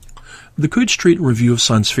The Coode Street Review of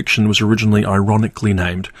Science Fiction was originally ironically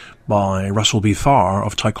named by Russell B. Farr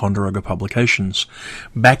of Ticonderoga Publications.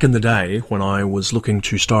 Back in the day, when I was looking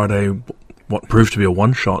to start what proved to be a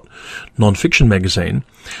one-shot non-fiction magazine,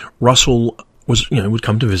 Russell would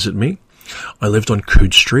come to visit me. I lived on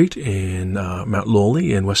Coode Street in Mount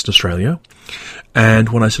Lawley in Western Australia. And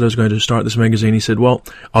when I said I was going to start this magazine, he said,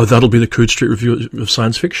 that'll be the Coode Street Review of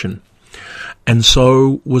Science Fiction. And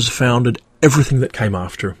so was founded everything that came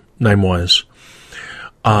after, name-wise.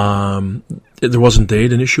 There was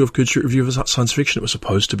indeed an issue of Coode Street Review of Science Fiction. It was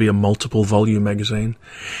supposed to be a multiple-volume magazine.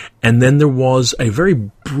 And then there was a very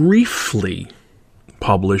briefly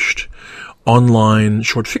published online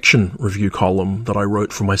short fiction review column that I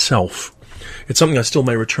wrote for myself. It's something I still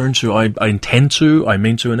may return to. I intend to, I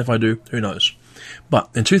mean to, and if I do, who knows. But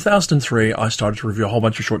in 2003, I started to review a whole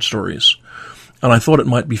bunch of short stories. And I thought it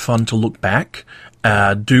might be fun to look back,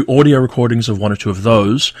 do audio recordings of one or two of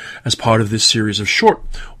those as part of this series of short,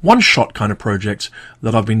 one-shot kind of projects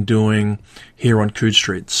that I've been doing here on Coode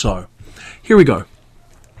Street. So, here we go.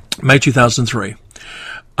 May 2003.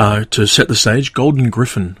 To set the stage, Golden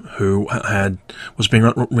Griffin, who was being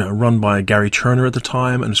run by Gary Turner at the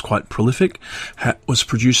time and was quite prolific, was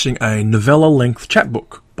producing a novella-length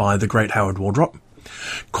chapbook by the great Howard Waldrop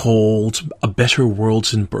called A Better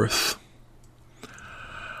World's in Birth.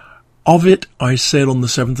 Of it, I said on the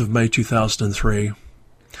 7th of May 2003,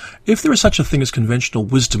 if there is such a thing as conventional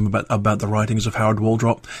wisdom about the writings of Howard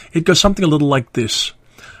Waldrop, it goes something a little like this.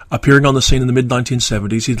 Appearing on the scene in the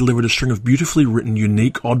mid-1970s, he delivered a string of beautifully written,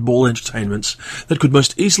 unique, oddball entertainments that could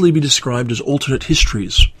most easily be described as alternate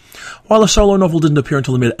histories. While a solo novel didn't appear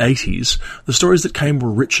until the mid-80s, the stories that came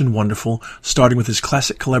were rich and wonderful, starting with his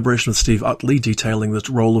classic collaboration with Steve Utley detailing the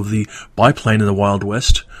role of the biplane in the Wild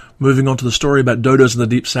West, moving on to the story about dodos in the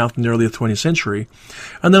Deep South in the early 20th century,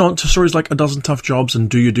 and then on to stories like A Dozen Tough Jobs and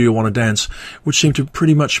Do You Want to Dance, which seem to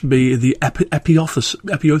pretty much be the apotheosis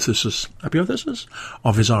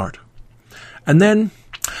of his art. And then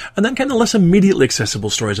came the less immediately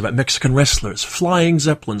accessible stories about Mexican wrestlers, flying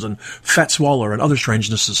zeppelins, and Fats Waller and other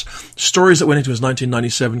strangenesses, stories that went into his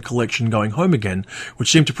 1997 collection Going Home Again,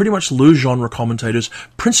 which seemed to pretty much lose genre commentators,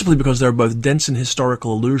 principally because they were both dense in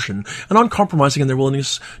historical allusion and uncompromising in their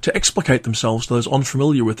willingness to explicate themselves to those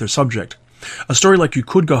unfamiliar with their subject. A story like You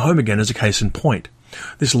Could Go Home Again is a case in point.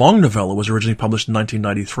 This long novella was originally published in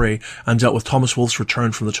 1993 and dealt with Thomas Wolfe's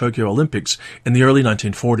return from the Tokyo Olympics in the early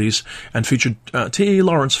 1940s and featured T.E.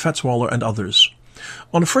 Lawrence, Fats Waller, and others.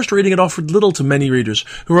 On a first reading, it offered little to many readers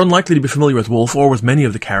who were unlikely to be familiar with Wolfe or with many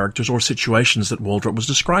of the characters or situations that Waldrop was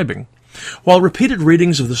describing. While repeated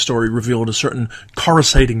readings of the story revealed a certain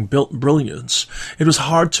coruscating brilliance, it was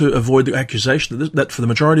hard to avoid the accusation that for the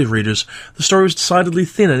majority of readers, the story was decidedly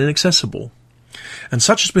thin and inaccessible. And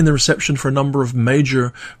such has been the reception for a number of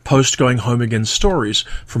major post-Going Home Again stories,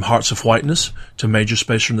 from Hearts of Whiteness to Major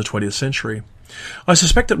Space from the 20th century. I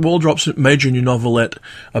suspect that Waldrop's major new novelette,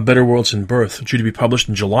 A Better World's in Birth, due to be published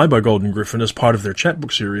in July by Golden Griffin as part of their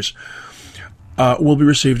chapbook series, will be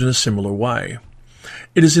received in a similar way.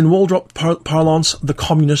 It is in Waldrop parlance the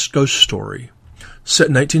communist ghost story. Set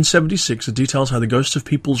in 1876, it details how the ghosts of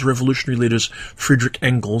people's revolutionary leaders Friedrich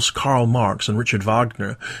Engels, Karl Marx, and Richard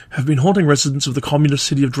Wagner have been haunting residents of the communist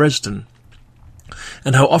city of Dresden,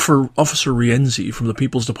 and how Officer Rienzi from the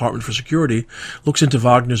People's Department for Security looks into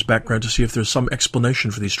Wagner's background to see if there is some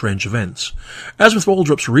explanation for these strange events. As with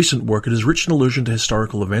Waldrop's recent work, it is rich in allusion to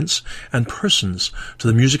historical events and persons, to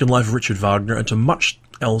the music and life of Richard Wagner, and to much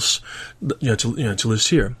else to list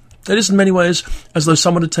here. It is in many ways as though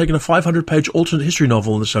someone had taken a 500-page alternate history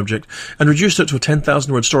novel on the subject and reduced it to a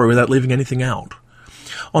 10,000-word story without leaving anything out.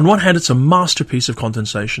 On one hand, it's a masterpiece of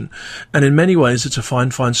condensation, and in many ways it's a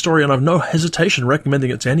fine story, and I've no hesitation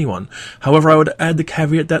recommending it to anyone. However, I would add the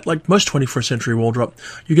caveat that, like most 21st century Waldrop,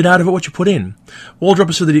 you get out of it what you put in. Waldrop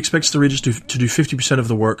has said that he expects the readers to do 50% of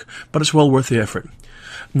the work, but it's well worth the effort.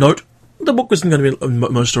 Note, the book isn't going to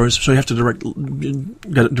be most stories, so you have to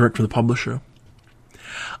get it direct from the publisher.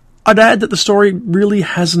 I'd add that the story really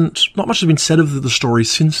not much has been said of the story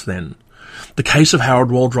since then. The case of Howard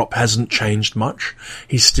Waldrop hasn't changed much.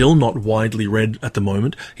 He's still not widely read at the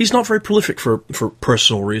moment. He's not very prolific for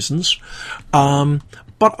personal reasons. But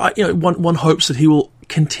one hopes that he will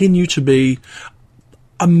continue to be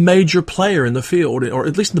a major player in the field, or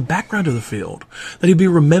at least in the background of the field, that he'll be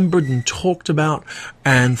remembered and talked about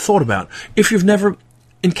and thought about. If you've never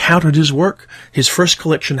encountered his work, his first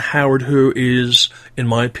collection, Howard Who, is, in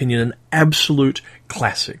my opinion, an absolute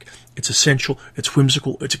classic. It's essential, it's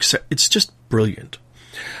whimsical, it's just brilliant.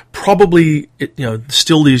 Probably,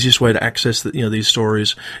 still the easiest way to access these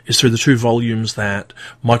stories is through the 2 volumes that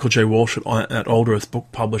Michael J. Walsh at Waldrop Book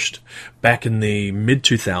published back in the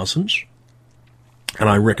mid-2000s. And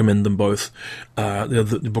I recommend them both,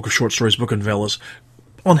 the Book of Short Stories, Book of Novellas,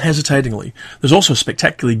 unhesitatingly. There's also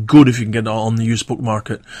spectacularly good, if you can get on the used book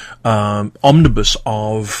market, omnibus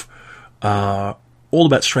of All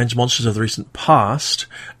About Strange Monsters of the Recent Past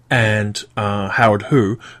and Howard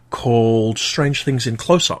Who, called Strange Things in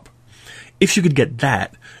Close-Up. If you could get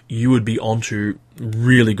that, you would be onto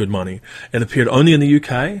really good money. It appeared only in the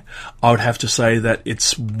UK. I would have to say that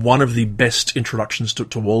it's one of the best introductions to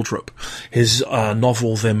Waldrop. His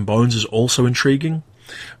novel Them Bones is also intriguing,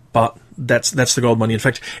 but that's the gold money. In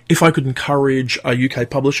fact, if I could encourage a UK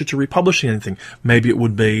publisher to republish anything, maybe it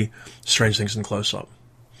would be Strange Things in Close-Up.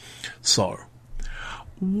 So,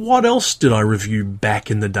 what else did I review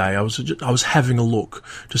back in the day? I was having a look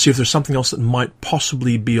to see if there's something else that might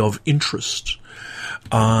possibly be of interest.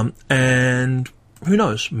 And who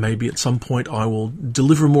knows, maybe at some point I will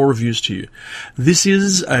deliver more reviews to you. This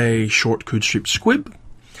is a short Coode Street squib.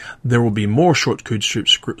 There will be more short Coode Street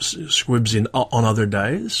squibs on other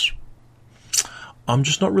days. I'm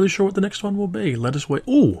just not really sure what the next one will be. Let us wait.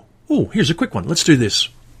 Oh, here's a quick one. Let's do this.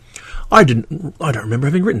 I don't remember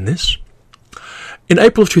having written this. In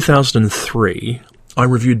April of 2003, I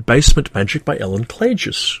reviewed Basement Magic by Ellen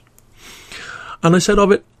Klages. And I said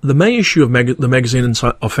of it, the May issue of the magazine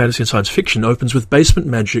of fantasy and science fiction opens with Basement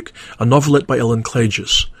Magic, a novelette by Ellen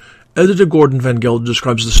Klages. Editor Gordon Van Gelder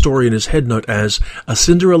describes the story in his headnote as a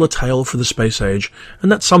Cinderella tale for the space age, and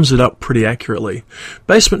that sums it up pretty accurately.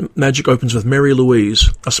 Basement Magic opens with Mary Louise,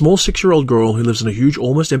 a small 6-year-old girl who lives in a huge,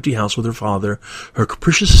 almost empty house with her father, her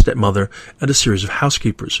capricious stepmother, and a series of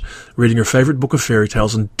housekeepers, reading her favourite book of fairy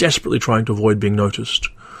tales and desperately trying to avoid being noticed.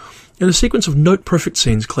 In a sequence of note-perfect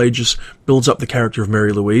scenes, Klages builds up the character of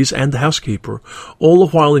Mary Louise and the housekeeper, all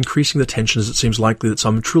the while increasing the tension as it seems likely that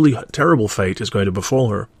some truly terrible fate is going to befall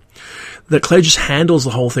her. That Klages handles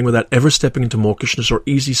the whole thing without ever stepping into mawkishness or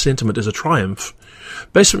easy sentiment is a triumph.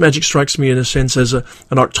 Basement Magic strikes me in a sense as an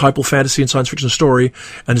archetypal fantasy and science fiction story,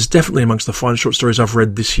 and is definitely amongst the finest short stories I've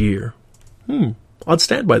read this year. I'd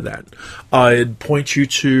stand by that. I'd point you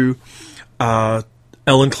to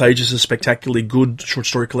Ellen Klages' spectacularly good short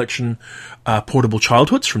story collection, Portable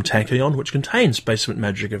Childhoods from Tankayon, which contains Basement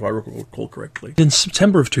Magic, if I recall correctly. In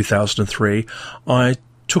September of 2003, I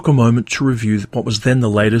took a moment to review what was then the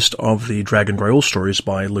latest of the Dragon Grey stories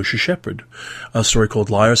by Lucia Shepard, a story called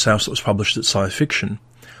Liar's House that was published at Sci Fiction.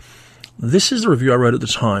 This is the review I wrote at the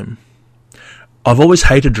time. I've always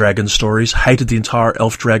hated dragon stories, hated the entire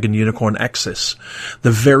elf-dragon-unicorn axis.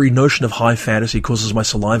 The very notion of high fantasy causes my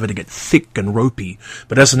saliva to get thick and ropey,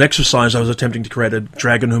 but as an exercise I was attempting to create a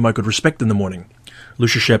dragon whom I could respect in the morning.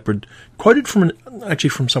 Lucia Shepard, quoted from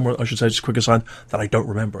somewhere, I should say, just a quick aside, that I don't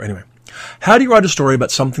remember. Anyway, how do you write a story about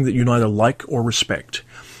something that you neither like or respect?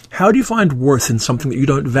 How do you find worth in something that you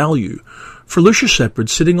don't value? For Lucia Shepard,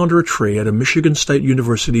 sitting under a tree at a Michigan State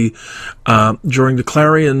University during the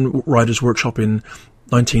Clarion Writers' Workshop in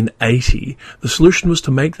 1980, the solution was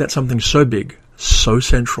to make that something so big, so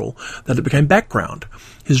central, that it became background.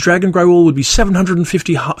 His dragon grey wool would be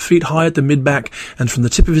 750 feet high at the mid-back, and from the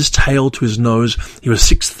tip of his tail to his nose, he was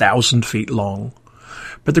 6,000 feet long.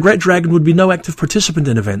 But the great dragon would be no active participant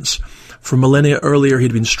in events. For millennia earlier, he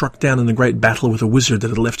had been struck down in a great battle with a wizard that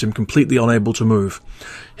had left him completely unable to move.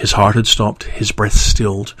 His heart had stopped, his breath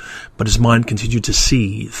stilled, but his mind continued to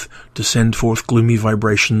seethe, to send forth gloomy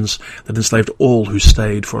vibrations that enslaved all who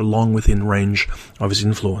stayed for long within range of his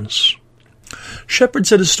influence. Shepard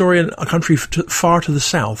set his story in a country far to the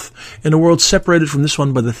south, in a world separated from this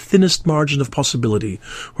one by the thinnest margin of possibility,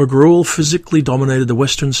 where Gruul physically dominated the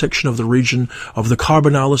western section of the region of the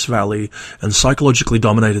Carbonalis Valley and psychologically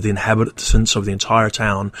dominated the inhabitants of the entire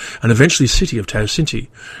town, and eventually city of Teosinti,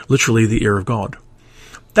 literally the ear of God.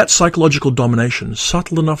 That psychological domination,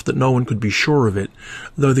 subtle enough that no one could be sure of it,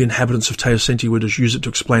 though the inhabitants of Teosinti would use it to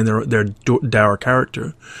explain their dour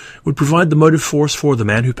character, would provide the motive force for The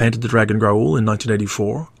Man Who Painted the Dragon Gruul in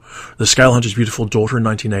 1984, The Scale Hunter's Beautiful Daughter in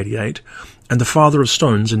 1988, and The Father of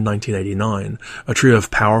Stones in 1989, a trio of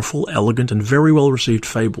powerful, elegant, and very well-received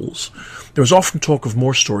fables. There was often talk of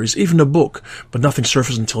more stories, even a book, but nothing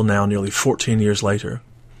surfaced until now, nearly 14 years later.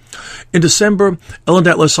 In December, Ellen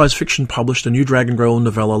Datlow Science Fiction published a new Dragon Grey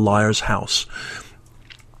novella, Liar's House.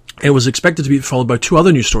 It was expected to be followed by 2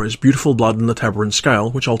 other new stories, Beautiful Blood and The Tabarin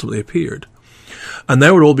Scale, which ultimately appeared. And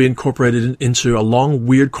they would all be incorporated into a long,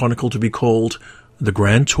 weird chronicle to be called The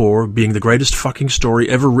Grand Tour, being the greatest fucking story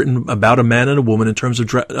ever written about a man and a woman in terms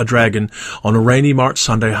of a dragon on a rainy March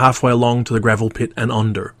Sunday halfway along to the gravel pit and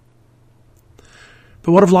under.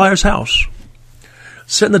 But what of Liar's House?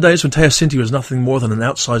 Set in the days when Teosinti was nothing more than an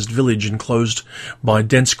outsized village enclosed by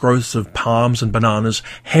dense growths of palms and bananas,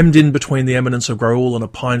 hemmed in between the eminence of Graul and a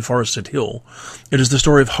pine-forested hill, it is the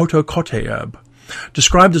story of Hoto Koteyab.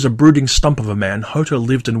 Described as a brooding stump of a man, Hoto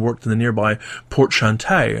lived and worked in the nearby Port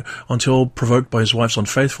Chantay until, provoked by his wife's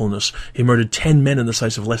unfaithfulness, he murdered 10 men in the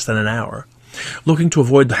space of less than an hour. Looking to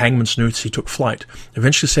avoid the hangman's noose, he took flight,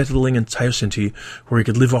 eventually settling in Teosinti, where he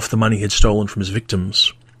could live off the money he had stolen from his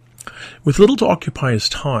victims. With little to occupy his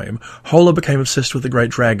time, Hola became obsessed with the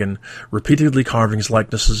great dragon, repeatedly carving his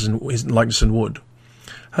likeness in wood.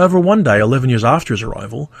 However, one day, 11 years after his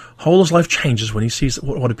arrival, Hola's life changes when he sees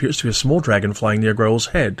what appears to be a small dragon flying near Graul's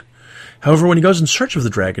head. However, when he goes in search of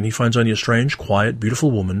the dragon, he finds only a strange, quiet,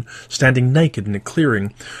 beautiful woman standing naked in a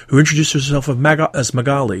clearing, who introduces herself as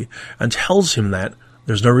Magali and tells him that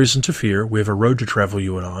there's no reason to fear, we have a road to travel,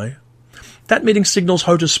 you and I. That meeting signals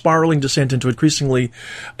Hota's spiraling descent into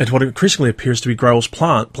what increasingly appears to be Graul's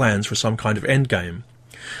plans for some kind of endgame.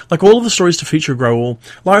 Like all of the stories to feature Graul,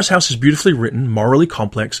 Liar's House is beautifully written, morally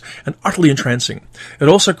complex, and utterly entrancing. It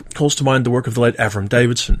also calls to mind the work of the late Avram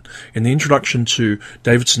Davidson. In the introduction to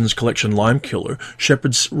Davidson's collection Lime Killer,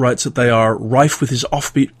 Shepard writes that they are rife with his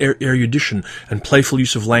offbeat erudition and playful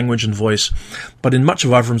use of language and voice, but in much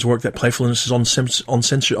of Avram's work that playfulness is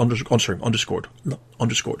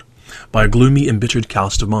underscored by a gloomy, embittered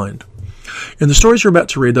cast of mind. In the stories you're about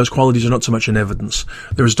to read, those qualities are not so much in evidence.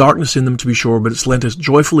 There is darkness in them, to be sure, but it's lent a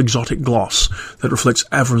joyful, exotic gloss that reflects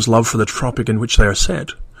Avram's love for the tropic in which they are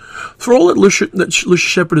set. For all that Lucius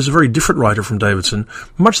Shepard is a very different writer from Davidson,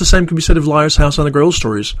 much the same can be said of Liar's House and the Grail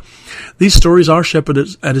stories. These stories are Shepard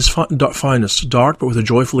at his finest, dark but with a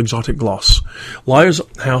joyful, exotic gloss. Liar's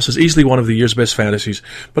House is easily one of the year's best fantasies,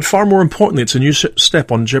 but far more importantly, it's a new step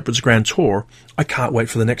on Shepard's grand tour. I can't wait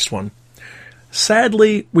for the next one.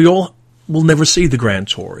 Sadly, we all will never see the grand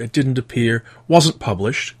tour. It didn't appear, wasn't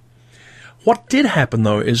published. What did happen,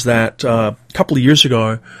 though, is that a couple of years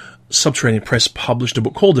ago, Subterranean Press published a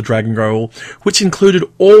book called The Dragon Grail, which included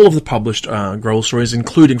all of the published Grail stories,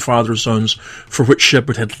 including Father of Zones, for which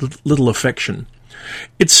Shepard had little affection.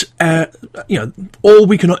 It's all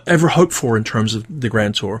we can ever hope for in terms of the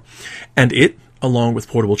Grand Tour, and it, along with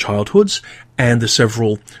Portable Childhoods and the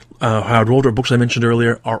several Howard Waldrop books I mentioned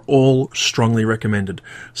earlier, are all strongly recommended.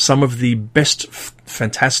 Some of the best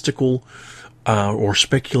fantastical or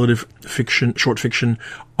speculative fiction, short fiction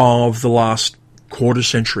of the last quarter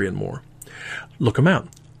century and more. Look them out.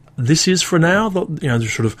 This is, for now,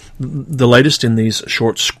 the latest in these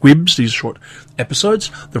short squibs, these short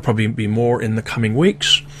episodes. There'll probably be more in the coming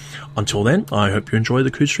weeks. Until then, I hope you enjoy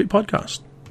the Coode Street podcast.